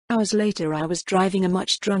Hours later I was driving a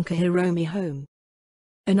much drunker Hiromi home.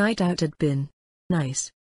 A night out had been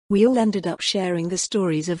nice. We all ended up sharing the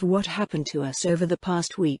stories of what happened to us over the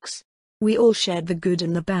past weeks. We all shared the good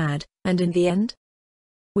and the bad, and in the end,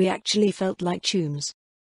 we actually felt like chums.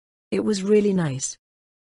 It was really nice.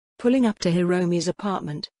 Pulling up to Hiromi's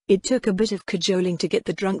apartment, it took a bit of cajoling to get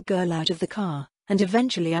the drunk girl out of the car, and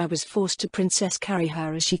eventually I was forced to princess carry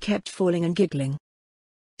her as she kept falling and giggling.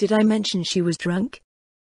 Did I mention she was drunk?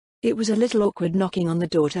 It was a little awkward knocking on the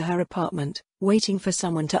door to her apartment, waiting for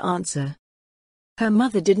someone to answer. Her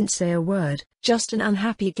mother didn't say a word, just an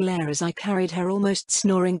unhappy glare as I carried her almost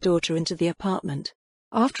snoring daughter into the apartment.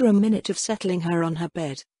 After a minute of settling her on her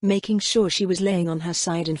bed, making sure she was laying on her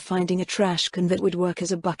side and finding a trash can that would work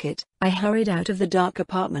as a bucket, I hurried out of the dark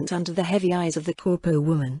apartment under the heavy eyes of the corpo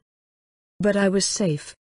woman. But I was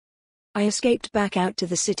safe. I escaped back out to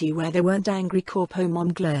the city where there weren't angry corpo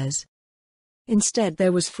mom glares. Instead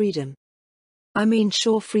there was freedom. I mean,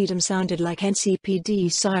 sure, freedom sounded like NCPD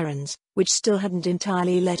sirens, which still hadn't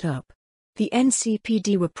entirely let up. The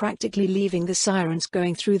NCPD were practically leaving the sirens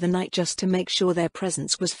going through the night just to make sure their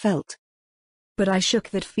presence was felt. But I shook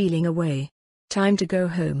that feeling away. Time to go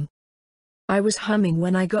home. I was humming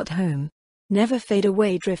when I got home. Never Fade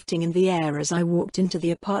Away drifting in the air as I walked into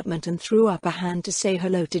the apartment and threw up a hand to say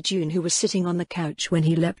hello to June, who was sitting on the couch when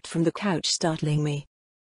he leapt from the couch, startling me.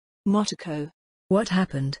 Motoko. What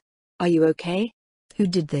happened? Are you okay? Who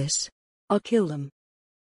did this? I'll kill them.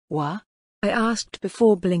 What? I asked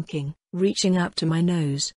before blinking, reaching up to my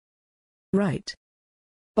nose. Right.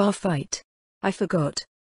 Bar fight. I forgot.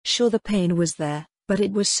 Sure, the pain was there, but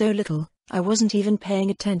it was so little, I wasn't even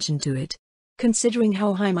paying attention to it. Considering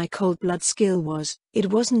how high my cold blood skill was,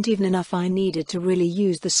 it wasn't even enough. I needed to really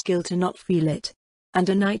use the skill to not feel it. And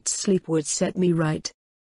a night's sleep would set me right.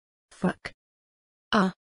 Fuck.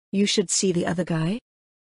 You should see the other guy?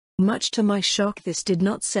 Much to my shock, this did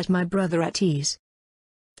not set my brother at ease.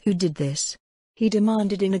 Who did this? He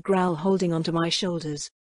demanded in a growl, holding onto my shoulders.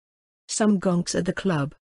 Some gonks at the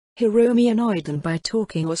club. Hiromi annoyed them by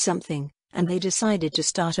talking or something, and they decided to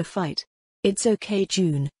start a fight. It's okay,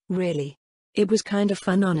 June, really. It was kind of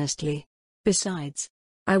fun, honestly. Besides,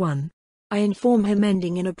 I won. I inform him,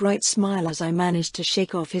 ending in a bright smile as I managed to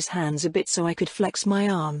shake off his hands a bit so I could flex my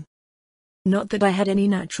arm. Not that I had any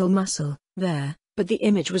natural muscle there, but the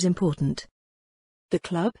image was important. The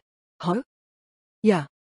club? Huh? Yeah.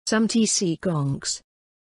 Some TC gonks.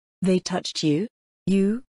 They touched you?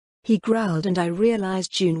 You? He growled, and I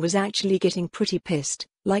realized June was actually getting pretty pissed,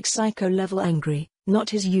 like psycho-level angry, not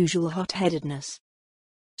his usual hot-headedness.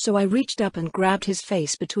 So I reached up and grabbed his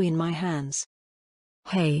face between my hands.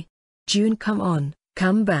 Hey, June, come on,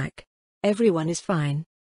 come back. Everyone is fine.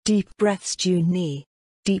 Deep breaths, June knee.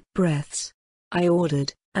 Deep breaths. I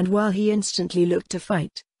ordered, and while he instantly looked to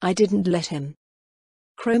fight, I didn't let him.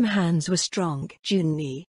 Chrome hands were strong. June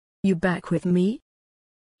knee. You back with me?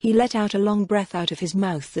 He let out a long breath out of his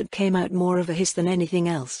mouth that came out more of a hiss than anything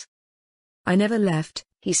else. I never left,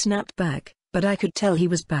 he snapped back, but I could tell he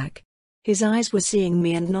was back. His eyes were seeing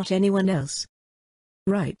me and not anyone else.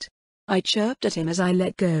 Right. I chirped at him as I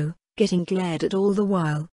let go, getting glared at all the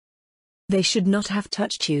while. They should not have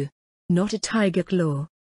touched you. Not a tiger claw.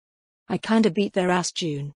 I kinda beat their ass,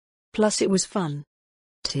 June. Plus it was fun.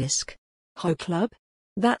 Tisk. Ho club?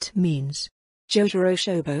 That means Jotaro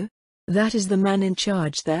Shobo? That is the man in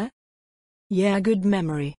charge there? Yeah, good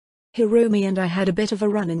memory. Hiromi and I had a bit of a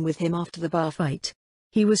run-in with him after the bar fight.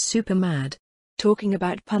 He was super mad. Talking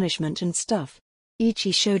about punishment and stuff.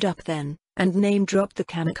 Ichi showed up then, and name-dropped the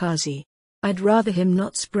kamikaze. I'd rather him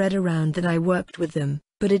not spread around that I worked with them,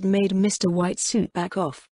 but it made Mr. White Suit back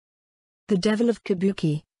off. The devil of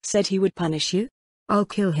Kabuki said he would punish you? I'll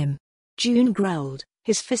kill him. June growled,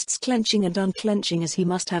 his fists clenching and unclenching as he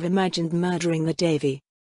must have imagined murdering the Davy.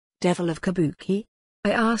 Devil of Kabuki?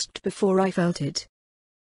 I asked before I felt it.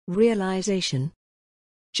 Realization.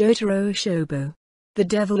 Jotaro Shobo. The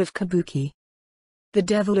devil of Kabuki. The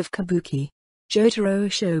devil of Kabuki. Jotaro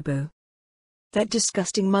Shobo. That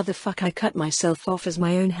disgusting motherfucker. I cut myself off as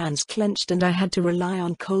my own hands clenched and I had to rely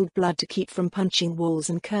on cold blood to keep from punching walls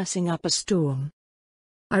and cursing up a storm.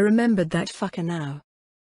 I remembered that fucker now.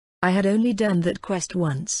 I had only done that quest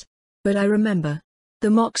once. But I remember. The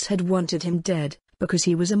Mox had wanted him dead, because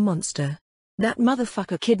he was a monster. That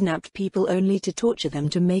motherfucker kidnapped people only to torture them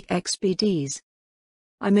to make XPDs.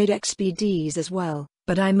 I made XPDs as well,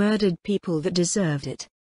 but I murdered people that deserved it.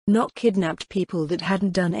 Not kidnapped people that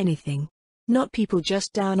hadn't done anything. Not people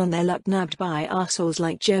just down on their luck nabbed by assholes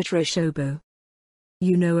like Jotaro Shobo.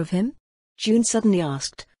 You know of him? June suddenly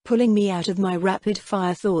asked, pulling me out of my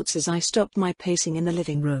rapid-fire thoughts as I stopped my pacing in the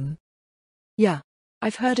living room. Yeah.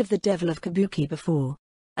 I've heard of the devil of Kabuki before.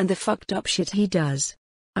 And the fucked up shit he does.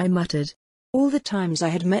 I muttered. All the times I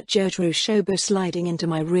had met Jotaro Shobo sliding into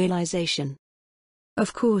my realization.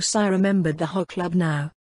 Of course I remembered the Hog Club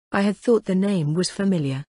now. I had thought the name was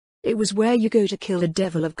familiar. It was where you go to kill the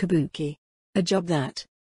devil of Kabuki. A job that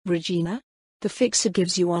Regina, the fixer,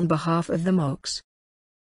 gives you on behalf of the Mox.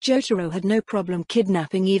 Jotaro had no problem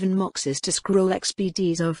kidnapping even Moxes to scroll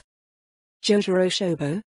XPDs of Jotaro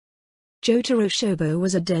Shobo. Jotaro Shobo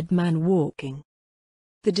was a dead man walking.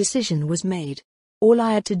 The decision was made. All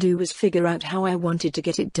I had to do was figure out how I wanted to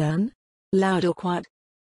get it done. Loud or quiet?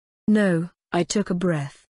 No, I took a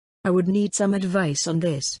breath. I would need some advice on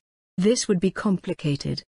this. This would be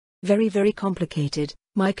complicated. Very, very complicated.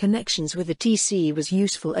 My connections with the TC was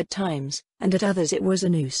useful at times, and at others it was a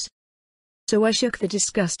noose. So I shook the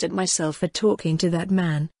disgust at myself for talking to that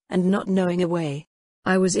man, and not knowing a way.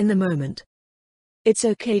 I was in the moment. It's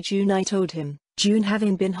okay, June, I told him, June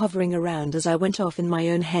having been hovering around as I went off in my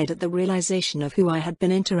own head at the realization of who I had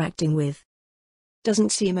been interacting with.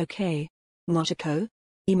 Doesn't seem okay. Motoko?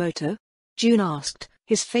 Emoto? June asked,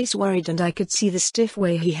 his face worried, and I could see the stiff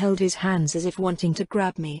way he held his hands as if wanting to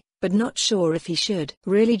grab me, but not sure if he should.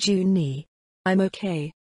 Really, June? I'm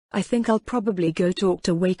okay. I think I'll probably go talk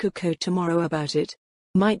to Waikuko tomorrow about it.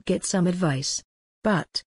 Might get some advice.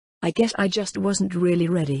 But I guess I just wasn't really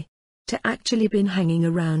ready to actually been hanging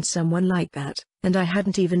around someone like that, and I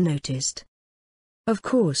hadn't even noticed. Of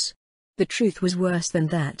course. The truth was worse than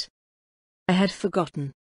that. I had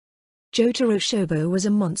forgotten. Jotaro Shobo was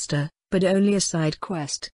a monster, but only a side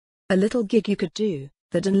quest. A little gig you could do,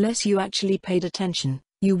 that unless you actually paid attention,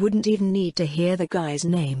 you wouldn't even need to hear the guy's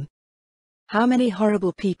name. How many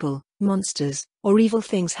horrible people, monsters, or evil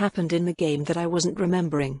things happened in the game that I wasn't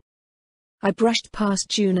remembering? I brushed past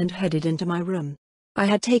June and headed into my room. I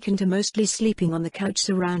had taken to mostly sleeping on the couch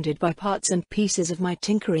surrounded by parts and pieces of my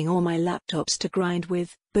tinkering or my laptops to grind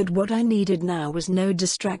with, but what I needed now was no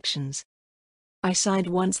distractions. I sighed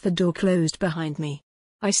once the door closed behind me.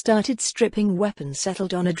 I started stripping weapons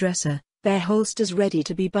settled on a dresser, their holsters ready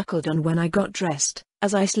to be buckled on when I got dressed,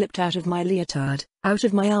 as I slipped out of my leotard, out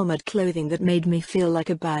of my armored clothing that made me feel like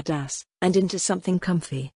a badass, and into something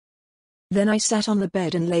comfy. Then I sat on the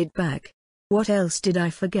bed and laid back. What else did I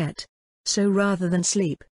forget? So rather than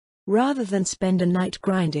sleep, rather than spend a night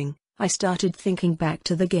grinding, I started thinking back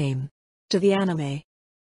to the game, to the anime,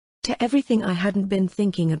 to everything I hadn't been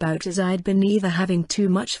thinking about as I'd been either having too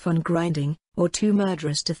much fun grinding, or too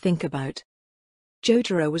murderous to think about.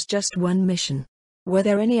 Jotaro was just one mission. Were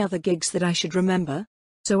there any other gigs that I should remember?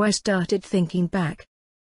 So I started thinking back.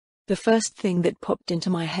 The first thing that popped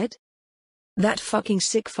into my head? That fucking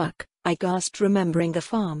sick fuck, I gasped, remembering the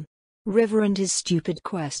farm. River and his stupid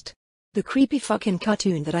quest. The creepy fucking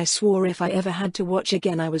cartoon that I swore if I ever had to watch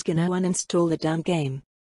again I was gonna uninstall the damn game.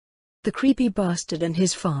 The creepy bastard and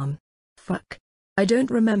his farm. Fuck. I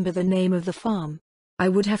don't remember the name of the farm. I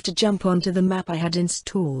would have to jump onto the map I had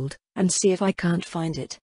installed, and see if I can't find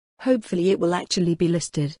it. Hopefully it will actually be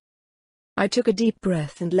listed. I took a deep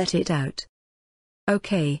breath and let it out.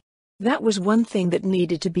 Okay. That was one thing that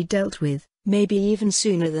needed to be dealt with, maybe even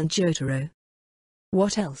sooner than Jotaro.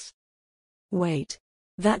 What else? Wait.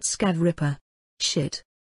 That Scav Ripper. Shit.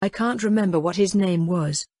 I can't remember what his name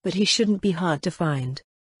was, but he shouldn't be hard to find.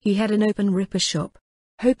 He had an open Ripper shop.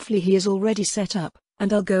 Hopefully he is already set up,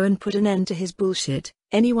 and I'll go and put an end to his bullshit.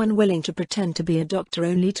 Anyone willing to pretend to be a doctor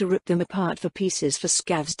only to rip them apart for pieces for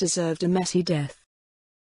scavs deserved a messy death.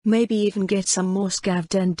 Maybe even get some more scav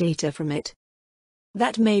den data from it.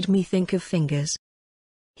 That made me think of Fingers.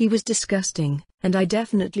 He was disgusting, and I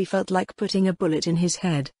definitely felt like putting a bullet in his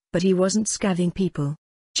head, but he wasn't scavving people.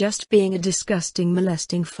 Just being a disgusting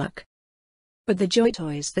molesting fuck. But the joy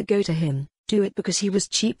toys that go to him, do it because he was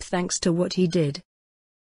cheap thanks to what he did.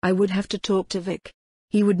 I would have to talk to Vic.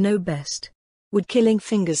 He would know best. Would killing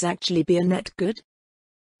Fingers actually be a net good?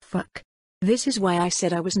 Fuck. This is why I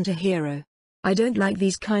said I wasn't a hero. I don't like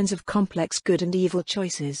these kinds of complex good and evil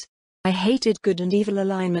choices. I hated good and evil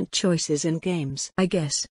alignment choices in games. I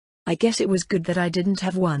guess it was good that I didn't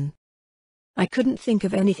have one. I couldn't think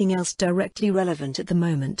of anything else directly relevant at the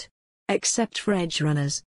moment. Except for edge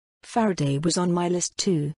runners. Faraday was on my list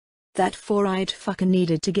too. That four-eyed fucker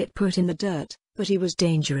needed to get put in the dirt, but he was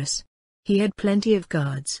dangerous. He had plenty of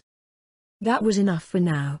guards. That was enough for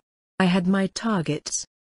now. I had my targets.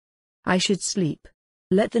 I should sleep.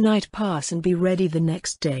 Let the night pass and be ready the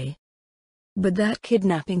next day. But that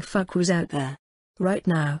kidnapping fuck was out there. Right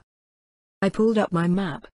now. I pulled up my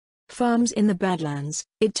map. Farms in the Badlands.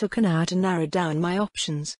 It took an hour to narrow down my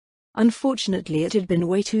options. Unfortunately it had been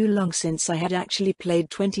way too long since I had actually played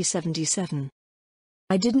 2077.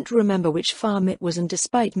 I didn't remember which farm it was, and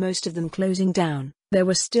despite most of them closing down, there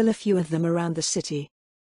were still a few of them around the city.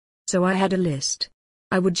 So I had a list.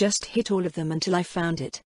 I would just hit all of them until I found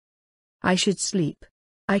it. I should sleep.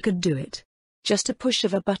 I could do it. Just a push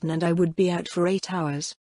of a button and I would be out for 8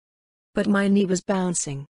 hours. But my knee was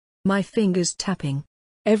bouncing. My fingers tapping.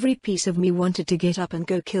 Every piece of me wanted to get up and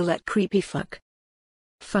go kill that creepy fuck.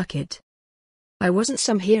 Fuck it. I wasn't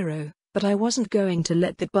some hero, but I wasn't going to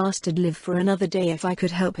let the bastard live for another day if I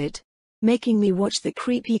could help it. Making me watch the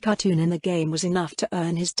creepy cartoon in the game was enough to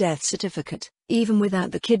earn his death certificate, even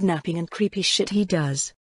without the kidnapping and creepy shit he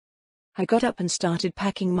does. I got up and started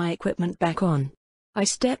packing my equipment back on. I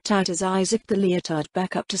stepped out as I zipped the leotard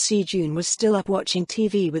back up to see June was still up watching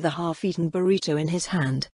TV with a half-eaten burrito in his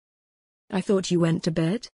hand. "I thought you went to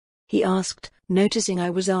bed?" he asked, noticing I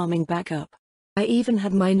was arming back up. I even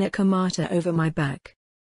had my nekomata over my back.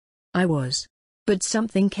 I was. But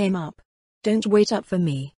something came up. "Don't wait up for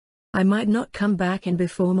me. I might not come back in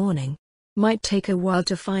before morning. Might take a while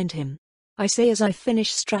to find him," I say as I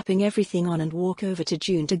finish strapping everything on and walk over to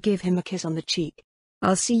June to give him a kiss on the cheek.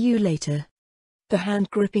 "I'll see you later." The hand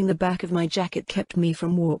gripping the back of my jacket kept me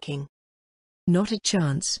from walking. "Not a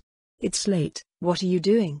chance. It's late." "What are you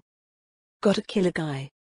doing?" "Gotta kill a guy.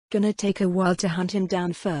 Gonna take a while to hunt him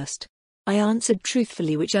down first," I answered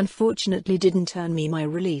truthfully, which unfortunately didn't earn me my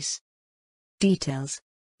release. "Details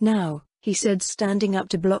now," he said, standing up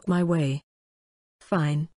to block my way.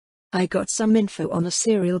 "Fine. I got some info on a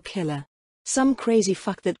serial killer. Some crazy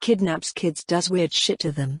fuck that kidnaps kids, does weird shit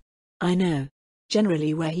to them. I know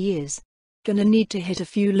generally where he is. Gonna need to hit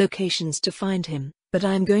a few locations to find him, but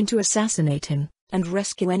I'm going to assassinate him, and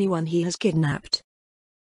rescue anyone he has kidnapped."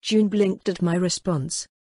 June blinked at my response.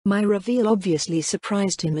 My reveal obviously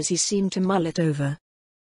surprised him as he seemed to mull it over.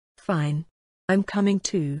 "Fine. I'm coming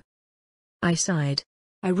too." I sighed.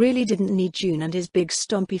 I really didn't need June and his big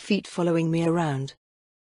stompy feet following me around.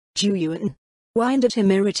 Juyuan whined at him,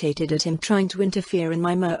 irritated at him trying to interfere in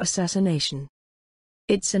my assassination.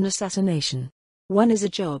 "It's an assassination. One is a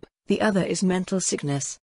job, the other is mental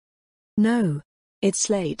sickness." "No. It's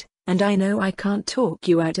late, and I know I can't talk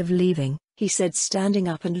you out of leaving," he said, standing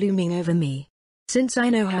up and looming over me. "Since I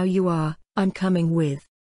know how you are, I'm coming with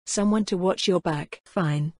someone to watch your back."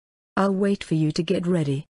 "Fine. I'll wait for you to get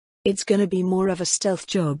ready. It's gonna be more of a stealth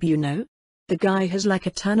job, you know? The guy has like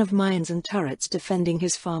a ton of mines and turrets defending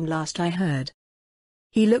his farm, last I heard."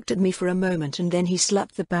 He looked at me for a moment and then he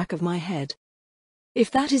slapped the back of my head.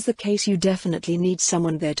 "If that is the case, you definitely need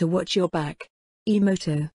someone there to watch your back.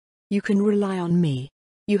 Emoto. You can rely on me.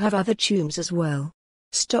 You have other chums as well.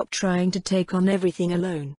 Stop trying to take on everything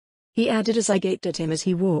alone," he added as I gaped at him as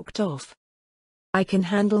he walked off. "I can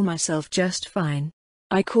handle myself just fine,"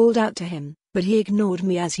 I called out to him, but he ignored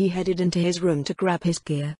me as he headed into his room to grab his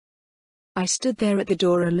gear. I stood there at the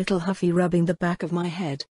door, a little huffy, rubbing the back of my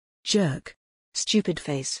head. Jerk. Stupid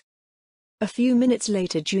face. A few minutes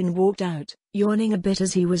later June walked out, yawning a bit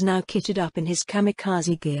as he was now kitted up in his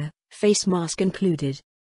kamikaze gear, face mask included.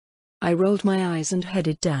 I rolled my eyes and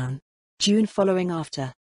headed down, June following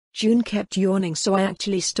after. June kept yawning, so I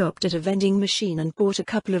actually stopped at a vending machine and bought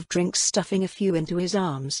a couple of drinks, stuffing a few into his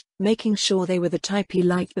arms, making sure they were the type he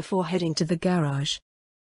liked before heading to the garage.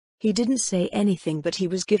 He didn't say anything, but he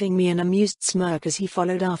was giving me an amused smirk as he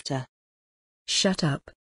followed after. "Shut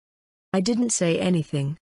up." I didn't say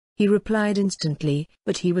anything. He replied instantly,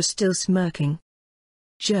 but he was still smirking.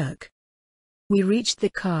 Jerk. We reached the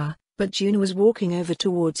car, but June was walking over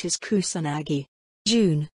towards his Kusanagi.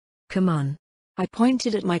 "June, come on." I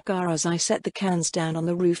pointed at my car as I set the cans down on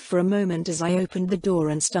the roof for a moment as I opened the door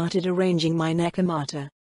and started arranging my nekomata.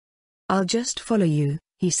 "I'll just follow you,"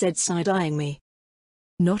 he said, side-eyeing me.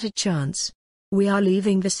 "Not a chance. We are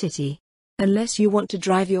leaving the city. Unless you want to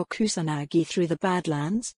drive your Kusanagi through the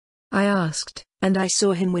Badlands?" I asked, and I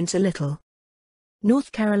saw him wince a little.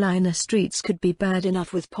 North Carolina streets could be bad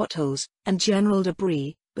enough with potholes and general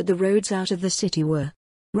debris, but the roads out of the city were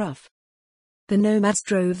rough. The nomads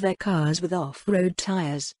drove their cars with off-road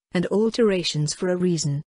tires and alterations for a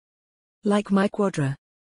reason. Like my Quadra.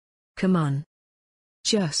 "Come on.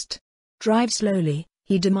 Just drive slowly,"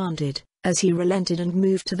 he demanded, as he relented and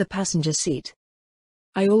moved to the passenger seat.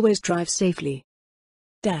 "I always drive safely."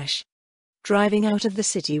 Driving out of the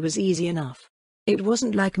city was easy enough. It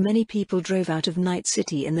wasn't like many people drove out of Night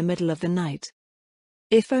City in the middle of the night.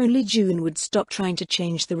 If only June would stop trying to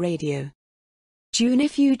change the radio. "June,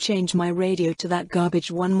 if you change my radio to that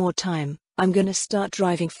garbage one more time, I'm gonna start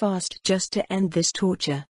driving fast just to end this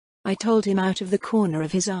torture," I told him out of the corner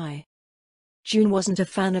of his eye. June wasn't a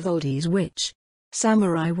fan of oldies, which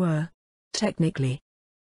samurai were. Technically.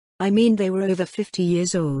 I mean, they were over 50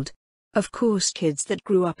 years old. Of course, kids that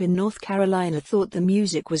grew up in North Carolina thought the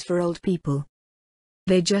music was for old people.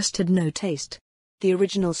 They just had no taste. The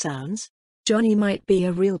original sounds? Johnny might be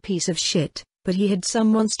a real piece of shit, but he had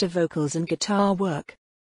some monster vocals and guitar work.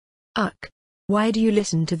 Uck. Why do you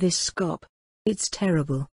listen to this scop? It's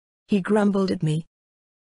terrible. He grumbled at me.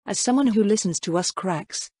 As someone who listens to us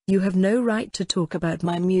cracks, you have no right to talk about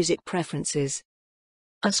my music preferences.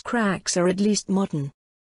 Us cracks are at least modern.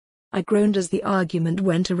 I groaned as the argument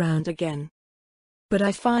went around again. But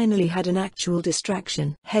I finally had an actual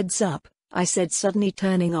distraction. Heads up, I said, suddenly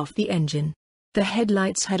turning off the engine. The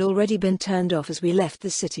headlights had already been turned off as we left the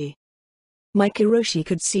city. My Kiroshi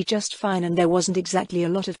could see just fine and there wasn't exactly a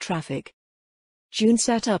lot of traffic. June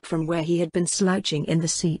sat up from where he had been slouching in the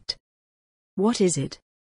seat. What is it?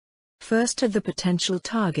 First of the potential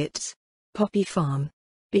targets. Poppy Farm.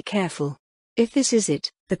 Be careful. If this is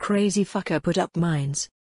it, the crazy fucker put up mines.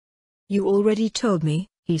 You already told me,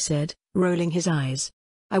 he said, rolling his eyes.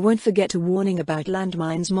 I won't forget a warning about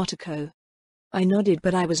landmines, Motoko. I nodded,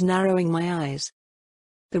 but I was narrowing my eyes.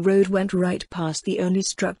 The road went right past the only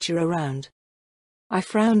structure around. I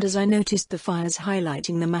frowned as I noticed the fires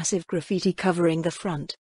highlighting the massive graffiti covering the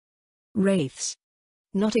front. Wraiths.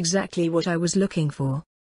 Not exactly what I was looking for.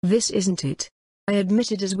 This isn't it, I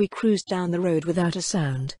admitted as we cruised down the road without a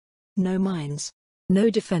sound. No mines. No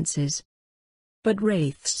defenses. But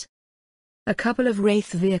wraiths. A couple of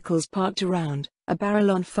wraith vehicles parked around, a barrel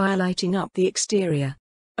on fire lighting up the exterior.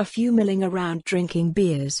 A few milling around drinking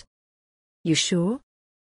beers. You sure?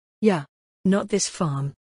 Yeah. Not this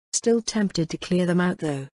farm. Still tempted to clear them out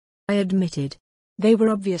though, I admitted. They were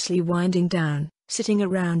obviously winding down, sitting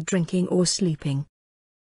around drinking or sleeping.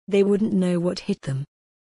 They wouldn't know what hit them.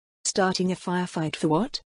 Starting a firefight for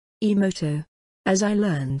what? Emoto. As I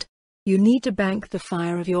learned. You need to bank the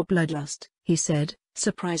fire of your bloodlust, he said,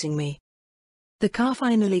 surprising me. The car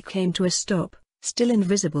finally came to a stop, still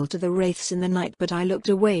invisible to the wraiths in the night, but I looked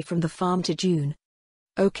away from the farm to June.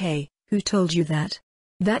 Okay, who told you that?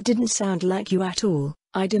 That didn't sound like you at all,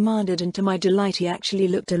 I demanded, and to my delight he actually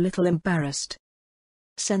looked a little embarrassed.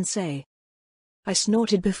 Sensei. I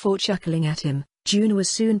snorted before chuckling at him. June was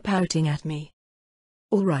soon pouting at me.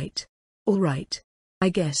 All right. I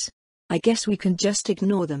guess we can just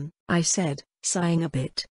ignore them, I said, sighing a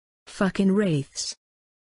bit. Fucking wraiths.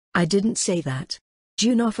 I didn't say that.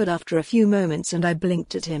 June offered after a few moments, and I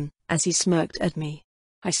blinked at him, as he smirked at me.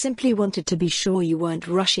 I simply wanted to be sure you weren't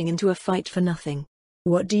rushing into a fight for nothing.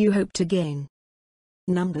 What do you hope to gain?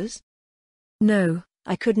 Numbers? No,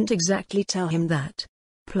 I couldn't exactly tell him that.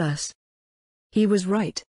 Plus. He was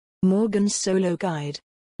right. Morgan's Solo Guide.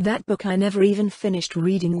 That book I never even finished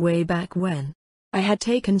reading way back when. I had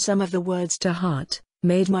taken some of the words to heart,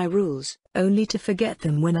 made my rules, only to forget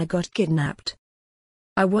them when I got kidnapped.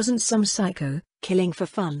 I wasn't some psycho, killing for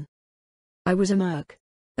fun. I was a merc.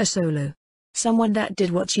 A solo. Someone that did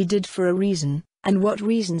what she did for a reason, and what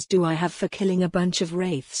reasons do I have for killing a bunch of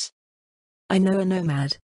wraiths? I know a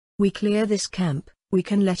nomad. We clear this camp, we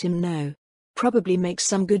can let him know. Probably make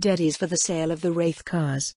some good eddies for the sale of the wraith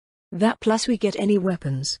cars. That plus we get any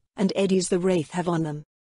weapons, and eddies the wraith have on them.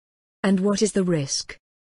 And what is the risk?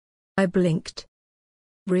 I blinked.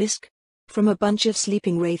 Risk? From a bunch of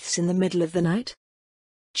sleeping wraiths in the middle of the night?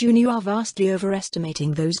 June, you are vastly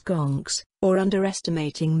overestimating those gonks, or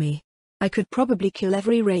underestimating me. I could probably kill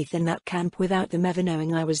every wraith in that camp without them ever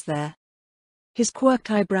knowing I was there. His quirked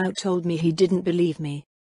eyebrow told me he didn't believe me.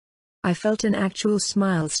 I felt an actual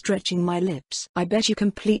smile stretching my lips. I bet you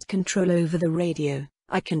complete control over the radio.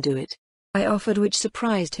 I can do it, I offered, which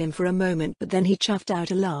surprised him for a moment, but then he chuffed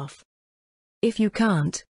out a laugh. If you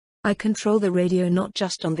can't, I control the radio not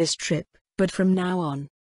just on this trip, but from now on.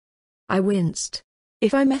 I winced.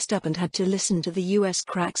 If I messed up and had to listen to the US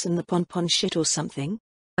cracks and the pon-pon shit or something,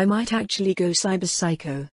 I might actually go cyber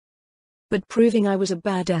psycho. But proving I was a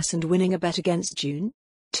badass and winning a bet against June?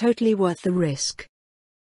 Totally worth the risk.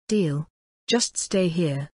 Deal. Just stay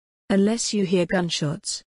here. Unless you hear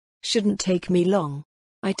gunshots. Shouldn't take me long,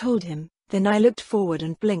 I told him, then I looked forward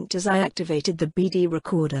and blinked as I activated the BD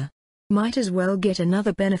recorder. Might as well get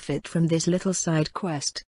another benefit from this little side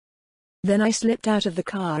quest. Then I slipped out of the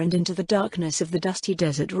car and into the darkness of the dusty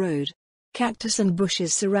desert road. Cactus and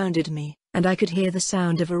bushes surrounded me, and I could hear the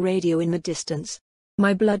sound of a radio in the distance.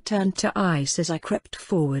 My blood turned to ice as I crept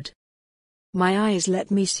forward. My eyes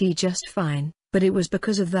let me see just fine, but it was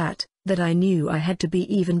because of that I knew I had to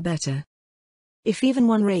be even better. If even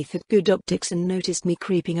one wraith had good optics and noticed me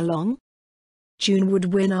creeping along, June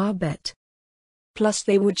would win our bet. Plus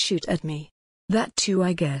they would shoot at me. That too,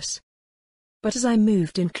 I guess. But as I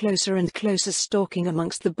moved in closer and closer, stalking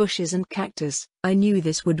amongst the bushes and cactus, I knew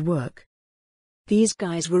this would work. These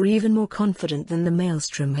guys were even more confident than the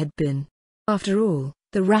maelstrom had been. After all,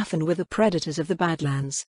 the Raffen were the predators of the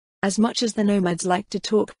Badlands. As much as the nomads liked to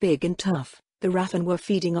talk big and tough, the Raffen were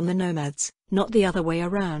feeding on the nomads, not the other way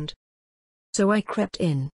around. So I crept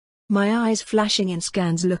in, my eyes flashing in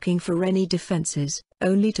scans looking for any defenses,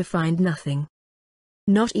 only to find nothing.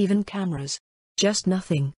 Not even cameras. Just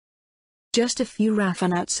nothing. Just a few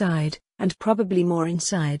Raffen outside, and probably more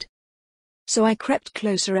inside. So I crept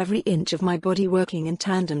closer, every inch of my body working in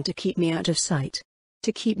tandem to keep me out of sight.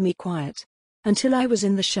 To keep me quiet. Until I was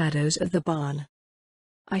in the shadows of the barn.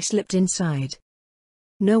 I slipped inside.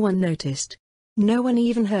 No one noticed. No one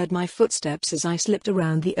even heard my footsteps as I slipped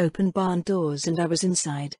around the open barn doors and I was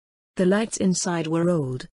inside. The lights inside were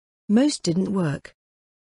old. Most didn't work.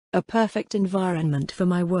 A perfect environment for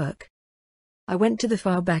my work. I went to the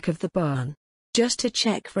far back of the barn, just to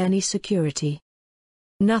check for any security.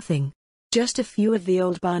 Nothing. Just a few of the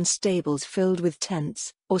old barn stables filled with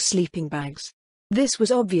tents, or sleeping bags. This was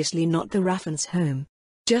obviously not the Raffen's home.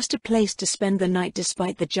 Just a place to spend the night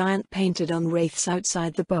despite the giant painted-on wraiths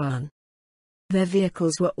outside the barn. Their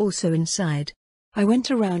vehicles were also inside. I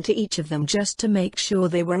went around to each of them just to make sure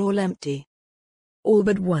they were all empty. All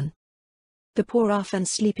but one. The poor Raffen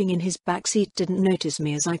sleeping in his back seat didn't notice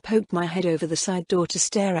me as I poked my head over the side door to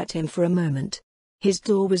stare at him for a moment. His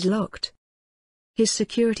door was locked. His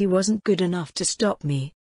security wasn't good enough to stop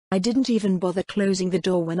me. I didn't even bother closing the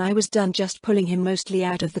door when I was done, just pulling him mostly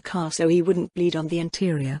out of the car so he wouldn't bleed on the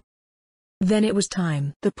interior. Then it was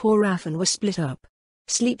time. The poor Raffen were split up.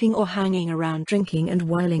 Sleeping or hanging around drinking and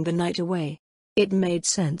whiling the night away. It made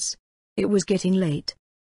sense. It was getting late.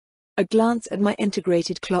 A glance at my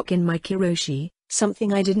integrated clock in my Kiroshi,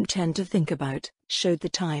 something I didn't tend to think about, showed the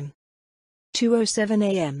time. 2:07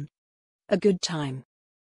 a.m. A good time.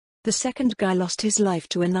 The second guy lost his life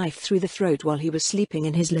to a knife through the throat while he was sleeping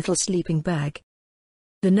in his little sleeping bag.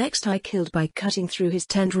 The next I killed by cutting through his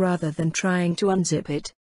tent rather than trying to unzip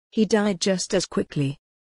it. He died just as quickly.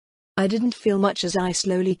 I didn't feel much as I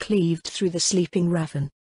slowly cleaved through the sleeping Raffen.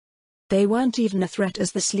 They weren't even a threat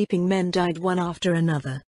as the sleeping men died one after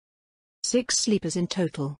another. 6 sleepers in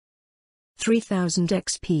total. 3000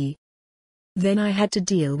 XP. Then I had to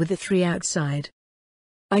deal with the 3 outside.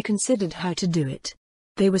 I considered how to do it.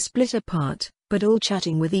 They were split apart, but all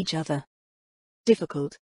chatting with each other.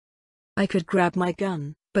 Difficult. I could grab my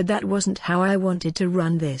gun, but that wasn't how I wanted to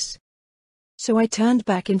run this. So I turned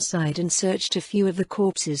back inside and searched a few of the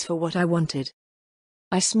corpses for what I wanted.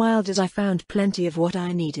 I smiled as I found plenty of what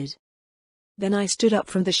I needed. Then I stood up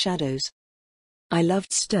from the shadows. I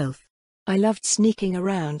loved stealth. I loved sneaking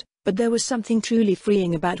around, but there was something truly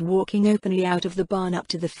freeing about walking openly out of the barn up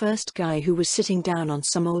to the first guy who was sitting down on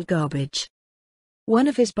some old garbage. One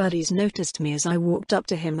of his buddies noticed me as I walked up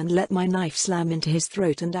to him and let my knife slam into his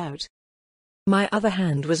throat and out. My other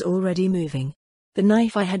hand was already moving. The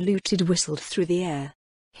knife I had looted whistled through the air,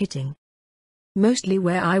 hitting mostly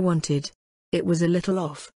where I wanted. It was a little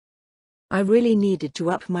off. I really needed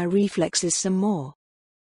to up my reflexes some more.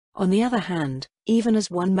 On the other hand, even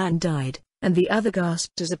as one man died, and the other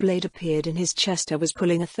gasped as a blade appeared in his chest, I was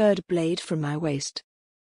pulling a third blade from my waist.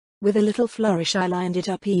 With a little flourish I lined it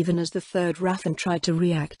up even as the third Raffen tried to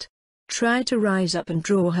react. Tried to rise up and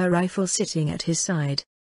draw her rifle sitting at his side.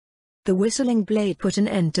 The whistling blade put an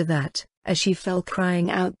end to that, as she fell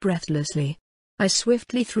crying out breathlessly. I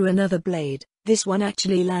swiftly threw another blade. This one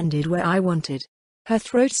actually landed where I wanted. Her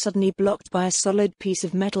throat suddenly blocked by a solid piece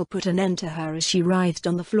of metal put an end to her as she writhed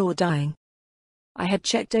on the floor dying. I had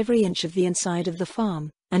checked every inch of the inside of the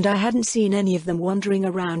farm, and I hadn't seen any of them wandering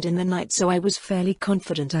around in the night, so I was fairly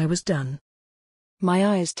confident I was done. My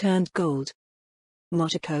eyes turned gold.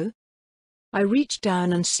 Motoko? I reached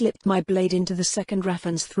down and slipped my blade into the second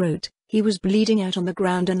Raffen's throat. He was bleeding out on the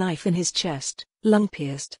ground, a knife in his chest, lung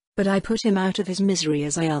pierced, but I put him out of his misery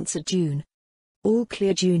as I answered June. All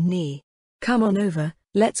clear, June Nee. Come on over,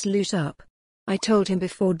 let's loot up. I told him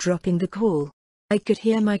before dropping the call. I could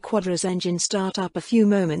hear my Quadra's engine start up a few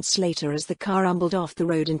moments later as the car rumbled off the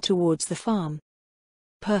road and towards the farm.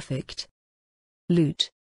 Perfect.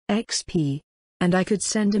 Loot. XP. And I could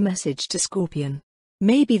send a message to Scorpion.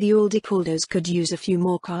 Maybe the Aldecaldos could use a few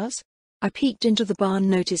more cars? I peeked into the barn,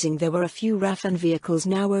 noticing there were a few Raffen vehicles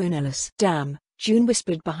now ownerless. Damn, June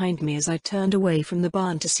whispered behind me as I turned away from the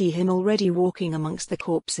barn to see him already walking amongst the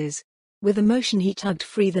corpses. With a motion he tugged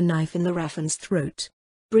free the knife in the Raffen's throat.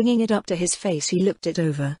 Bringing it up to his face, he looked it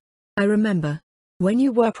over. I remember. When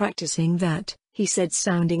you were practicing that, he said,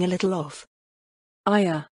 sounding a little off.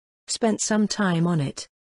 I spent some time on it.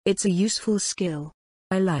 It's a useful skill.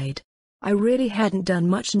 I lied. I really hadn't done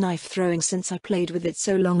much knife throwing since I played with it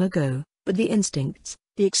so long ago, but the instincts,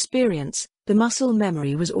 the experience, The muscle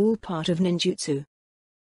memory was all part of ninjutsu.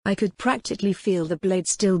 I could practically feel the blade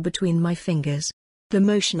still between my fingers. The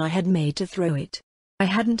motion I had made to throw it. I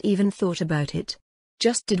hadn't even thought about it.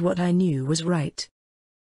 Just did what I knew was right.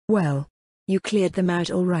 Well, you cleared them out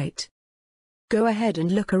all right. Go ahead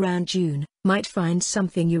and look around, June, might find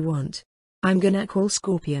something you want. I'm gonna call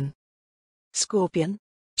Scorpion. Scorpion?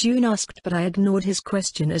 June asked, but I ignored his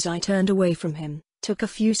question as I turned away from him, took a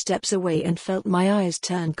few steps away and felt my eyes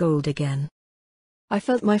turn gold again. I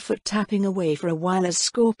felt my foot tapping away for a while as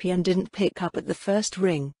Scorpion didn't pick up at the first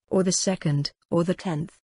ring, or the second, or the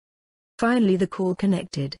 10th. Finally the call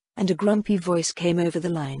connected, and a grumpy voice came over the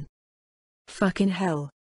line. Fucking hell.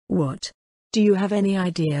 What? Do you have any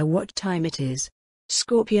idea what time it is?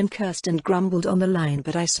 Scorpion cursed and grumbled on the line,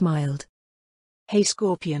 but I smiled. Hey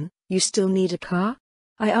Scorpion, you still need a car?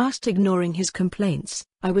 I asked, ignoring his complaints.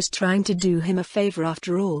 I was trying to do him a favor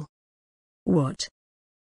after all. What?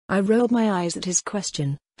 I rolled my eyes at his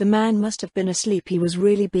question. The man must have been asleep. He was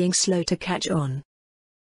really being slow to catch on.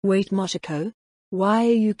 Wait, Motoko? Why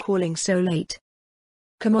are you calling so late?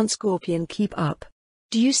 Come on Scorpion, keep up.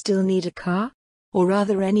 Do you still need a car? Or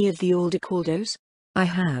rather any of the older Caldos? I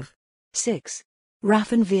have 6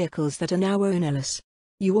 Raffen vehicles that are now ownerless.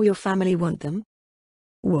 You or your family want them?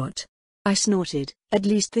 What? I snorted. At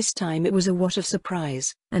least this time it was a what of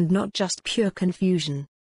surprise, and not just pure confusion.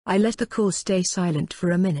 I let the call stay silent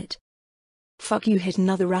for a minute. Fuck, you hit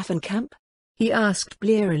another Raffen camp? He asked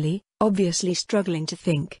blearily, obviously struggling to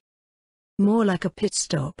think. More like a pit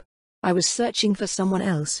stop. I was searching for someone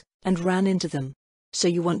else, and ran into them. So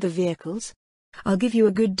you want the vehicles? I'll give you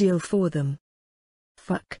a good deal for them.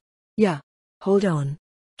 Fuck. Yeah. Hold on.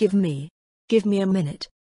 Give me a minute.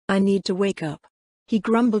 I need to wake up. He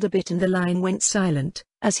grumbled a bit and the line went silent,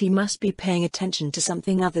 as he must be paying attention to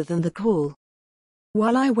something other than the call.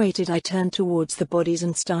 While I waited, I turned towards the bodies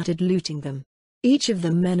and started looting them. Each of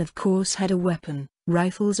them men of course had a weapon.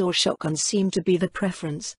 Rifles or shotguns seemed to be the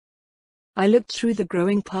preference. I looked through the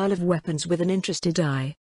growing pile of weapons with an interested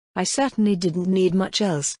eye. I certainly didn't need much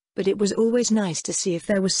else, but it was always nice to see if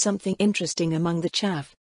there was something interesting among the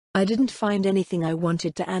chaff. I didn't find anything I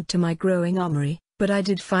wanted to add to my growing armory, but I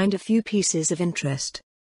did find a few pieces of interest.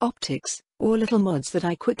 Optics, or little mods that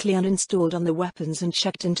I quickly uninstalled on the weapons and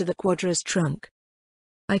chucked into the Quadra's trunk.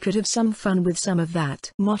 I could have some fun with some of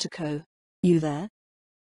that. Motoko, you there?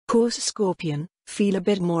 Course Scorpion, feel a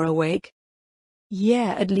bit more awake?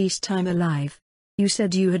 Yeah, at least I'm alive. You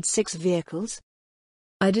said you had 6 vehicles?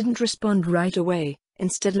 I didn't respond right away,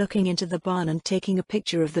 instead looking into the barn and taking a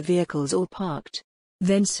picture of the vehicles all parked.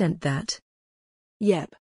 Then sent that.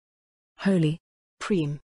 Yep. Holy.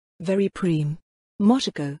 Preem. Very preem.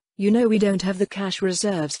 Motoko, you know we don't have the cash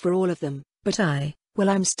reserves for all of them, but well,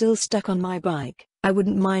 I'm still stuck on my bike. I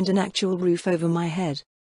wouldn't mind an actual roof over my head.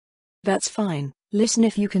 That's fine. Listen,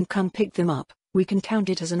 if you can come pick them up, we can count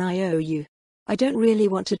it as an IOU. I don't really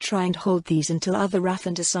want to try and hold these until other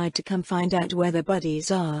Raffen decide to come find out where their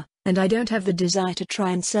buddies are, and I don't have the desire to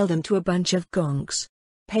try and sell them to a bunch of gonks.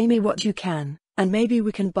 Pay me what you can, and maybe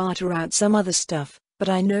we can barter out some other stuff, but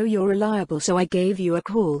I know you're reliable, so I gave you a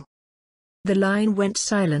call. The line went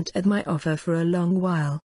silent at my offer for a long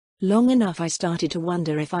while. Long enough I started to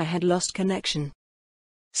wonder if I had lost connection.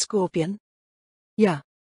 Scorpion? Yeah,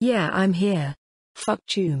 I'm here. Fuck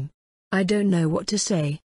Choom. I don't know what to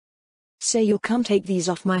say. Say you'll come take these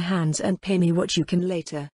off my hands and pay me what you can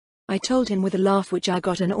later. I told him with a laugh, which I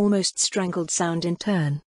got an almost strangled sound in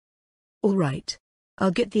turn. All right.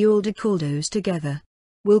 I'll get the older Caldos together.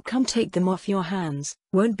 We'll come take them off your hands.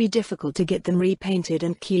 Won't be difficult to get them repainted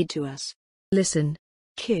and keyed to us. Listen,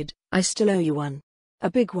 kid, I still owe you one.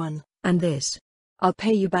 A big one, and this. I'll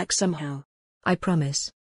pay you back somehow. I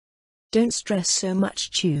promise. Don't stress so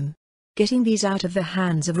much, Choom. Getting these out of the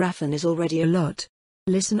hands of Raffen is already a lot.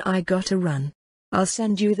 Listen, I gotta run. I'll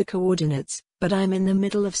send you the coordinates, but I'm in the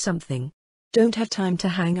middle of something. Don't have time to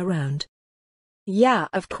hang around. Yeah,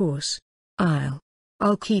 of course.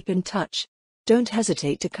 I'll keep in touch. Don't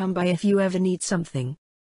hesitate to come by if you ever need something.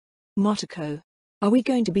 Motoko, are we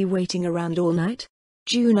going to be waiting around all night?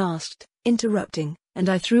 June asked, interrupting, and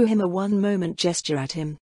I threw him a one-moment gesture at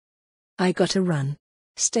him. I gotta run.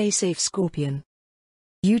 Stay safe, Scorpion.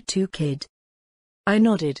 You too, kid. I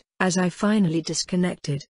nodded, as I finally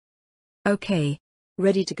disconnected. Okay.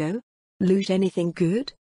 Ready to go? Loot anything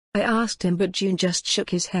good? I asked him, but June just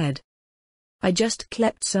shook his head. I just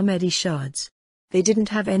clept some Eddie shards. They didn't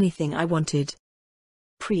have anything I wanted.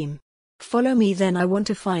 Preem. Follow me then, I want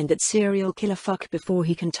to find that serial killer fuck before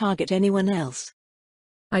he can target anyone else.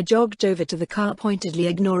 I jogged over to the car, pointedly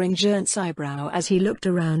ignoring Junt's eyebrow as he looked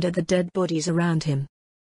around at the dead bodies around him.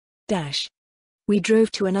 We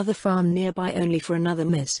drove to another farm nearby only for another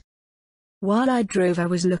miss. While I drove, I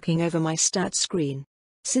was looking over my stats screen.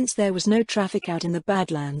 Since there was no traffic out in the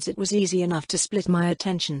Badlands, it was easy enough to split my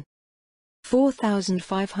attention.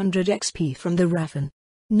 4,500 XP from the Raven.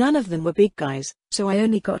 None of them were big guys, so I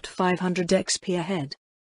only got 500 XP ahead.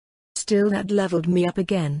 Still, that leveled me up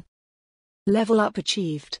again. Level up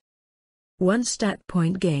achieved. 1 stat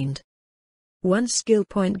point gained. 1 skill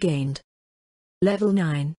point gained. Level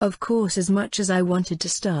 9. Of course, as much as I wanted to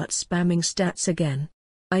start spamming stats again,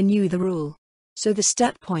 I knew the rule. So the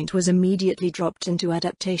stat point was immediately dropped into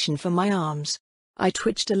adaptation for my arms. I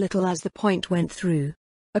twitched a little as the point went through.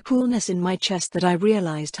 A coolness in my chest that I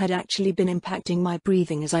realized had actually been impacting my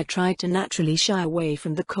breathing as I tried to naturally shy away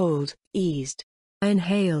from the cold, eased. I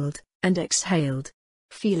inhaled, and exhaled.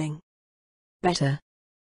 Feeling better.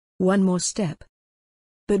 One more step.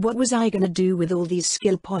 But what was I gonna do with all these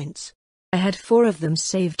skill points? I had 4 of them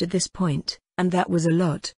saved at this point, and that was a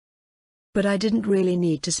lot. But I didn't really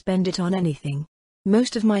need to spend it on anything.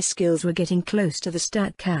 Most of my skills were getting close to the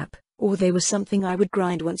stat cap, or they were something I would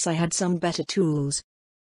grind once I had some better tools.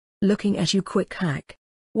 Looking at you, quick hack.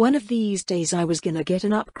 One of these days I was gonna get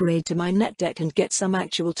an upgrade to my net deck and get some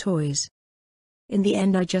actual toys. In the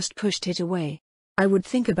end I just pushed it away. I would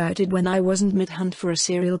think about it when I wasn't mid-hunt for a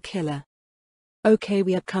serial killer. Okay,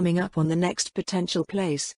 we are coming up on the next potential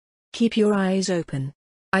place. Keep your eyes open,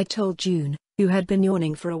 I told June, who had been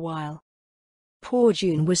yawning for a while. Poor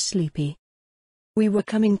June was sleepy. We were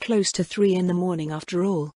coming close to 3 in the morning after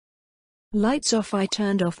all. Lights off, I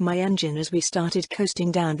turned off my engine as we started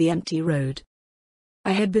coasting down the empty road.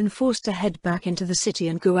 I had been forced to head back into the city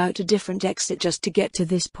and go out a different exit just to get to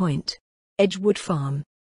this point. Edgewood Farm.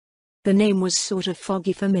 The name was sort of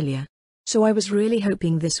foggy familiar, so I was really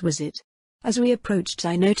hoping this was it. As we approached,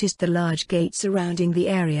 I noticed the large gate surrounding the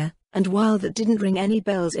area, and while that didn't ring any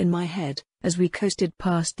bells in my head, as we coasted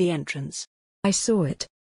past the entrance, I saw it.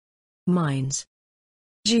 Mines.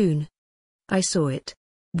 June. I saw it.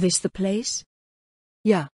 This the place?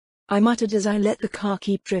 Yeah, I muttered as I let the car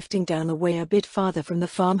keep drifting down the way a bit farther from the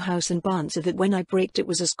farmhouse and barn so that when I braked it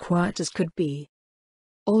was as quiet as could be.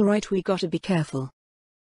 Alright, we gotta be careful.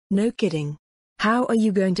 No kidding. How are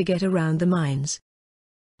you going to get around the mines?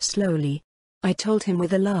 Slowly, I told him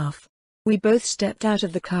with a laugh. We both stepped out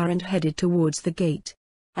of the car and headed towards the gate.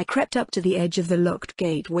 I crept up to the edge of the locked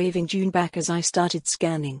gate, waving June back as I started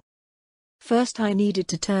scanning. First, I needed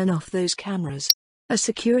to turn off those cameras. A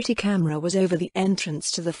security camera was over the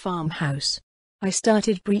entrance to the farmhouse. I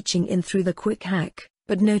started breaching in through the quick hack,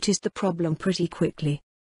 but noticed the problem pretty quickly.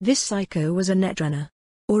 This psycho was a netrunner.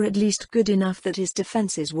 Or at least good enough that his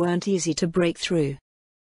defenses weren't easy to break through.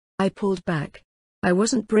 I pulled back. I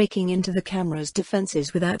wasn't breaking into the camera's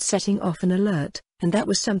defenses without setting off an alert, and that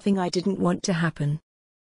was something I didn't want to happen.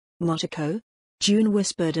 Motoko? June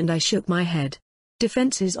whispered and I shook my head.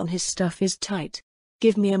 Defenses on his stuff is tight.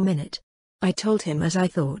 Give me a minute. I told him as I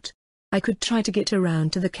thought. I could try to get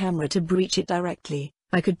around to the camera to breach it directly.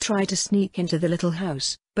 I could try to sneak into the little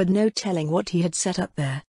house, but no telling what he had set up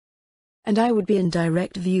there. And I would be in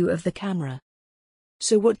direct view of the camera.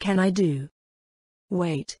 So what can I do?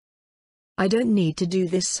 Wait. I don't need to do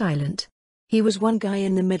this silent. He was one guy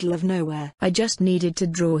in the middle of nowhere. I just needed to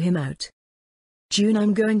draw him out. June,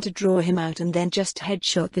 I'm going to draw him out and then just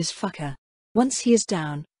headshot this fucker. Once he is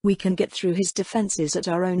down, we can get through his defenses at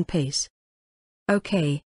our own pace.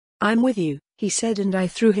 Okay. I'm with you, he said, and I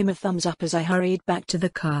threw him a thumbs up as I hurried back to the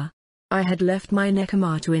car. I had left my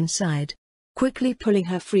Nekomato inside. Quickly pulling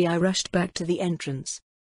her free, I rushed back to the entrance.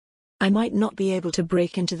 I might not be able to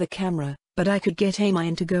break into the camera, but I could get a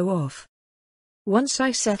mine to go off. Once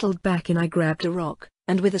I settled back in, I grabbed a rock,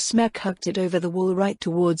 and with a smack hucked it over the wall right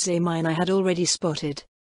towards a mine I had already spotted.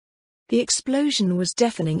 The explosion was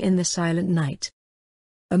deafening in the silent night.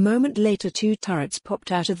 A moment later, 2 turrets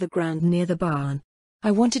popped out of the ground near the barn.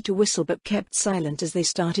 I wanted to whistle but kept silent as they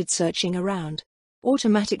started searching around.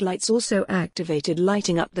 Automatic lights also activated,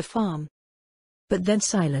 lighting up the farm. But then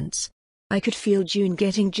silence. I could feel June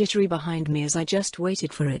getting jittery behind me as I just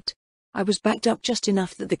waited for it. I was backed up just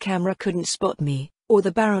enough that the camera couldn't spot me, or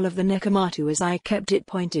the barrel of the Nekomato as I kept it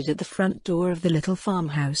pointed at the front door of the little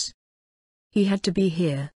farmhouse. He had to be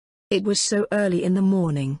here. It was so early in the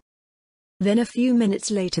morning. Then a few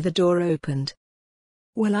minutes later the door opened.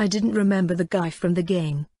 Well, I didn't remember the guy from the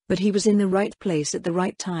game, but he was in the right place at the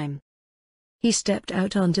right time. He stepped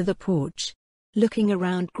out onto the porch, looking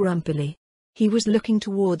around grumpily. He was looking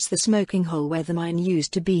towards the smoking hole where the mine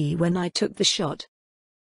used to be when I took the shot.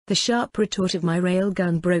 The sharp retort of my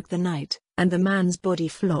railgun broke the night, and the man's body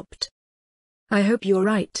flopped. I hope you're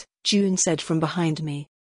right, June said from behind me.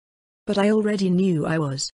 But I already knew I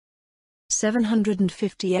was.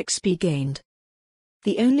 750 XP gained.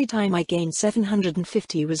 The only time I gained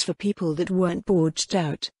 750 was for people that weren't gorged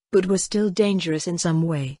out, but were still dangerous in some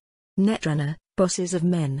way. Netrunner, bosses of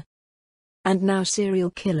men. And now serial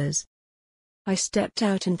killers. I stepped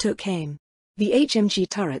out and took aim. The HMG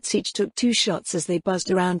turrets each took 2 shots as they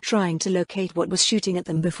buzzed around trying to locate what was shooting at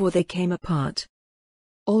them before they came apart.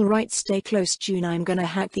 Alright, stay close, June, I'm gonna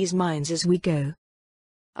hack these mines as we go.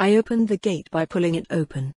 I opened the gate by pulling it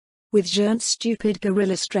open, with Jern's stupid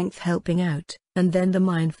gorilla strength helping out, and then the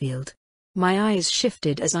minefield. My eyes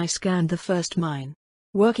shifted as I scanned the first mine,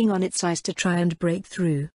 working on its eyes to try and break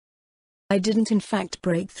through. I didn't in fact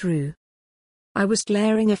break through. I was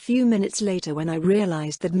glaring a few minutes later when I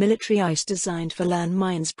realized that military ice designed for land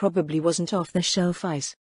mines probably wasn't off-the-shelf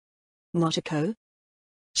ice. Motoko?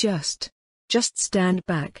 Just stand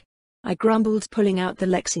back, I grumbled, pulling out the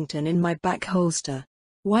Lexington in my back holster.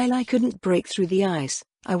 While I couldn't break through the ice,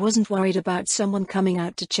 I wasn't worried about someone coming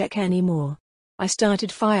out to check anymore. I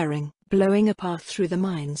started firing, blowing a path through the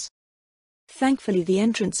mines. Thankfully the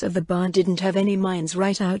entrance of the barn didn't have any mines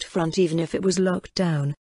right out front, even if it was locked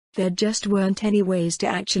down. There just weren't any ways to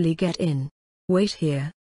actually get in. Wait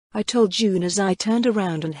here, I told June as I turned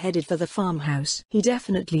around and headed for the farmhouse. He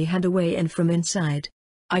definitely had a way in from inside.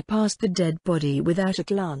 I passed the dead body without a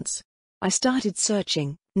glance. I started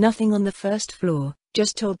searching, nothing on the first floor,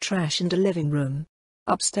 just old trash and a living room.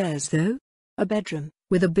 Upstairs though? A bedroom,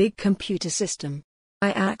 with a big computer system.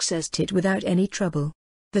 I accessed it without any trouble.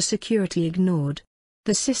 The security ignored.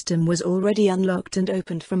 The system was already unlocked and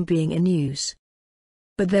opened from being in use.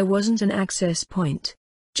 But there wasn't an access point.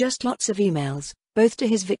 Just lots of emails, both to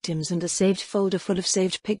his victims and a saved folder full of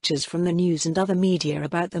saved pictures from the news and other media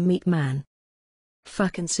about the Meat Man.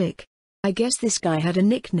 Fucking sick. I guess this guy had a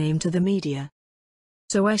nickname to the media.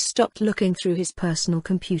 So I stopped looking through his personal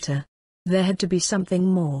computer. There had to be something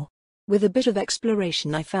more. With a bit of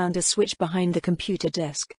exploration I found a switch behind the computer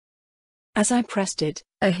desk. As I pressed it,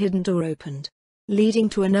 a hidden door opened, leading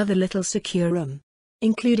to another little secure room,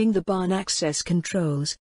 including the barn access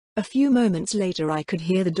controls. A few moments later I could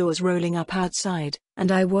hear the doors rolling up outside,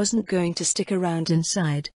 and I wasn't going to stick around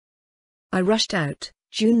inside. I rushed out,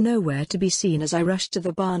 June nowhere to be seen as I rushed to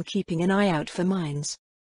the barn, keeping an eye out for mines.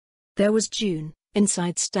 There was June,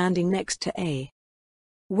 inside, standing next to A.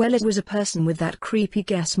 Well, it was a person with that creepy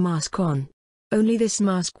gas mask on. Only this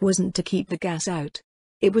mask wasn't to keep the gas out.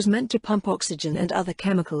 It was meant to pump oxygen and other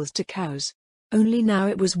chemicals to cows. Only now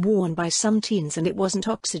it was worn by some teens and it wasn't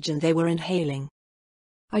oxygen they were inhaling.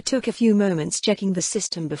 I took a few moments checking the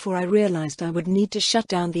system before I realized I would need to shut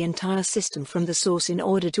down the entire system from the source in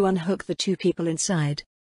order to unhook the 2 people inside.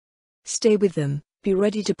 Stay with them, be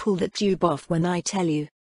ready to pull that tube off when I tell you.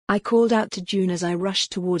 I called out to June as I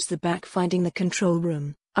rushed towards the back, finding the control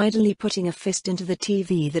room, idly putting a fist into the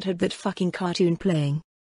TV that had that fucking cartoon playing.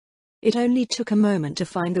 It only took a moment to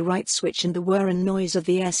find the right switch and the whir and noise of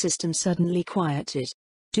the air system suddenly quieted.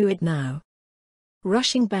 Do it now.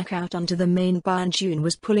 Rushing back out onto the main barn, June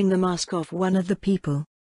was pulling the mask off one of the people.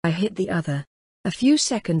 I hit the other. A few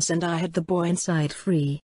seconds and I had the boy inside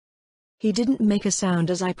free. He didn't make a sound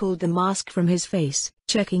as I pulled the mask from his face,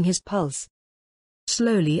 checking his pulse.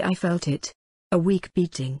 Slowly I felt it. A weak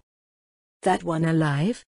beating. That one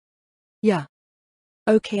alive? Yeah.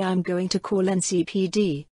 Okay, I'm going to call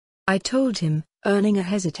NCPD. I told him, earning a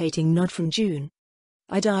hesitating nod from June.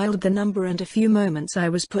 I dialed the number and a few moments I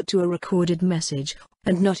was put to a recorded message,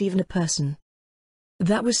 and not even a person.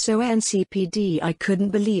 That was so NCPD I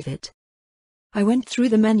couldn't believe it. I went through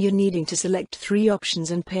the menu needing to select 3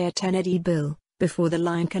 options and pay a 10 bill, before the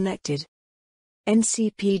line connected.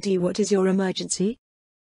 NCPD, what is your emergency?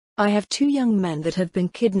 I have 2 young men that have been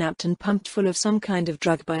kidnapped and pumped full of some kind of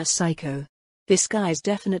drug by a psycho. This guy's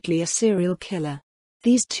definitely a serial killer.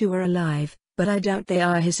 These 2 are alive, but I doubt they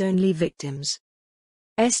are his only victims.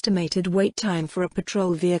 Estimated wait time for a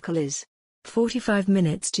patrol vehicle is 45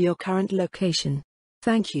 minutes to your current location.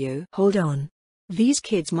 Thank you. Hold on. These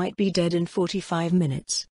kids might be dead in 45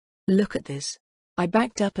 minutes. Look at this. I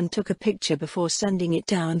backed up and took a picture before sending it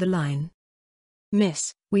down the line.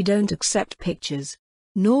 Miss, we don't accept pictures.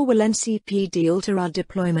 Nor will NCPD alter our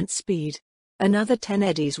deployment speed. Another 10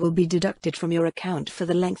 eddies will be deducted from your account for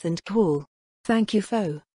the lengthened call. Thank you,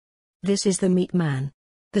 foe. This is the Meat Man.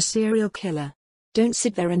 The serial killer. Don't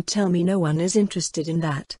sit there and tell me no one is interested in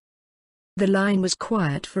that. The line was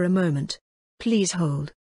quiet for a moment. Please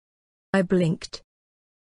hold. I blinked.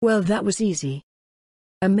 Well, that was easy.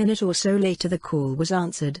 A minute or so later the call was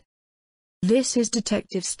answered. This is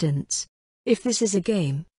Detective Stintz. If this is a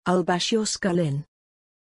game, I'll bash your skull in.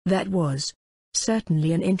 That was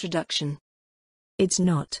certainly an introduction. It's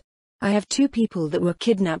not. I have 2 people that were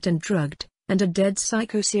kidnapped and drugged, and a dead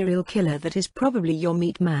psycho serial killer that is probably your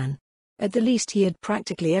meat man. At the least he had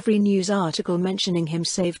practically every news article mentioning him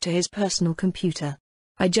saved to his personal computer.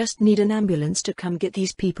 I just need an ambulance to come get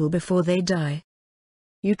these people before they die.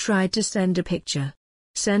 You tried to send a picture.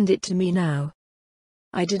 Send it to me now.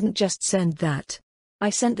 I didn't just send that. I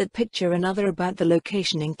sent that picture and other about the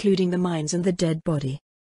location including the mines and the dead body.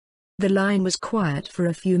 The line was quiet for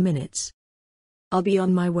a few minutes. I'll be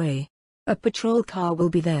on my way. A patrol car will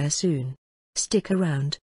be there soon. Stick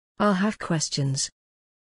around. I'll have questions.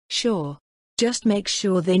 Sure. Just make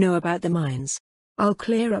sure they know about the mines. I'll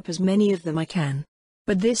clear up as many of them I can.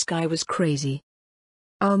 But this guy was crazy.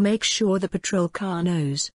 I'll make sure the patrol car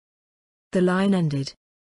knows. The line ended.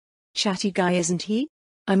 Chatty guy isn't he?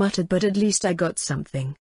 I muttered, but at least I got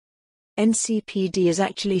something. NCPD is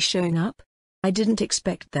actually showing up? I didn't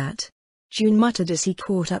expect that. June muttered as he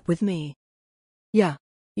caught up with me. Yeah.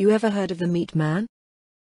 You ever heard of the meat man?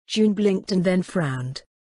 June blinked and then frowned.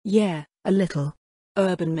 Yeah, a little.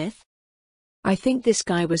 Urban myth? I think this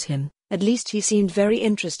guy was him, at least he seemed very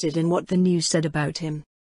interested in what the news said about him.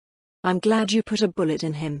 I'm glad you put a bullet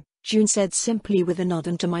in him, June said simply with a nod,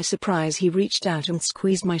 and to my surprise he reached out and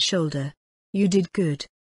squeezed my shoulder. You did good.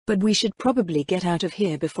 But we should probably get out of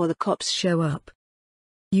here before the cops show up.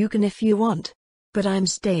 You can if you want. But I'm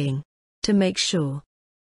staying. To make sure.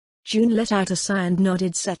 June let out a sigh and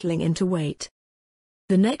nodded, settling in to wait.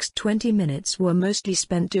 The next 20 minutes were mostly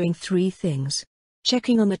spent doing 3 things.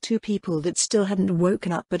 Checking on the 2 people that still hadn't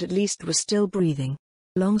woken up but at least were still breathing.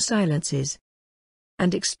 Long silences.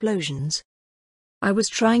 And explosions. I was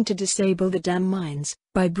trying to disable the damn mines,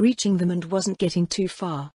 by breaching them, and wasn't getting too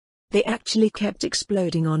far. They actually kept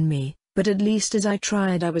exploding on me, but at least as I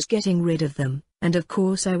tried I was getting rid of them, and of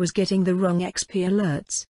course I was getting the wrong XP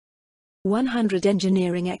alerts. 100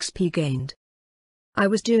 engineering XP gained. I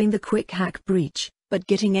was doing the quick hack breach, but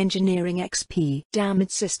getting engineering XP.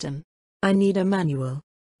 Damned system. I need a manual.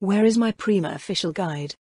 Where is my Prima official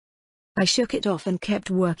guide? I shook it off and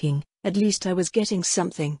kept working, at least I was getting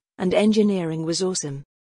something, and engineering was awesome.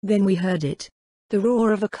 Then we heard it. The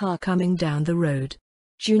roar of a car coming down the road.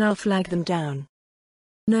 June, I'll flag them down.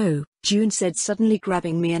 No, June said, suddenly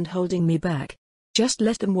grabbing me and holding me back. Just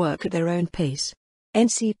let them work at their own pace.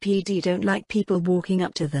 NCPD don't like people walking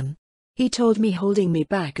up to them. He told me, holding me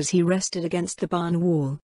back as he rested against the barn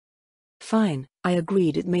wall. Fine, I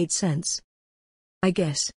agreed, it made sense. I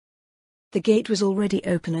guess. The gate was already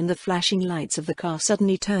open and the flashing lights of the car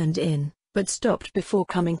suddenly turned in, but stopped before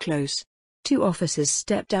coming close. 2 officers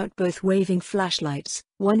stepped out, both waving flashlights,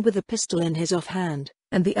 one with a pistol in his offhand,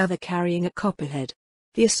 and the other carrying a copperhead.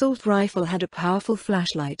 The assault rifle had a powerful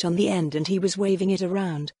flashlight on the end and he was waving it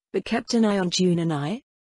around, but kept an eye on June and I.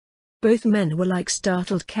 Both men were like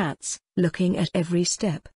startled cats, looking at every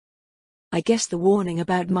step. I guess the warning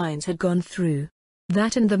about mines had gone through.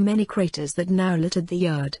 That and the many craters that now littered the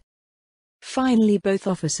yard. Finally both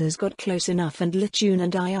officers got close enough and lit June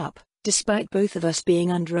and I up, despite both of us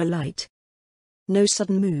being under a light. No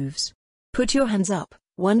sudden moves. Put your hands up,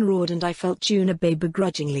 one roared, and I felt June obey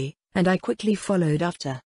begrudgingly, and I quickly followed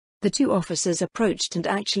after. The 2 officers approached and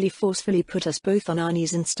actually forcefully put us both on our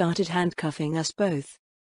knees and started handcuffing us both.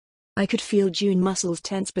 I could feel June muscles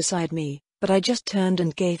tense beside me, but I just turned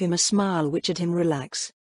and gave him a smile which made him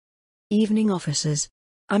relax. Evening, officers,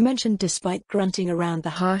 I mentioned, despite grunting around the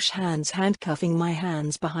harsh hands handcuffing my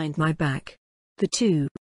hands behind my back. The 2.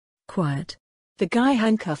 Quiet. The guy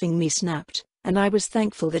handcuffing me snapped, and I was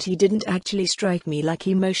thankful that he didn't actually strike me like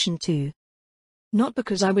he motioned to. Not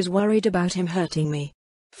because I was worried about him hurting me.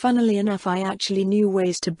 Funnily enough, I actually knew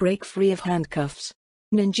ways to break free of handcuffs.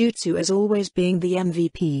 Ninjutsu as always being the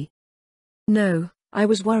MVP. No, I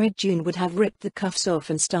was worried June would have ripped the cuffs off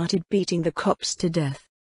and started beating the cops to death.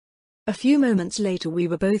 A few moments later we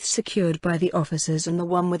were both secured by the officers and the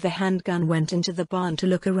one with the handgun went into the barn to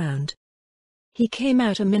look around. He came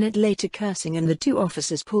out a minute later cursing and the 2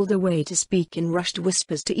 officers pulled away to speak in rushed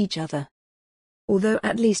whispers to each other. Although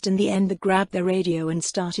at least in the end they grabbed their radio and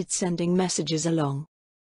started sending messages along.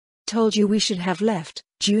 Told you we should have left,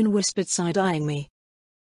 June whispered, side-eyeing me.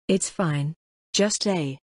 It's fine. Just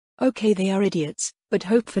okay, they are idiots, but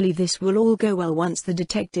hopefully this will all go well once the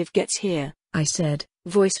detective gets here, I said,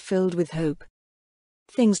 voice filled with hope.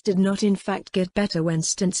 Things did not in fact get better when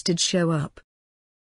Stints did show up.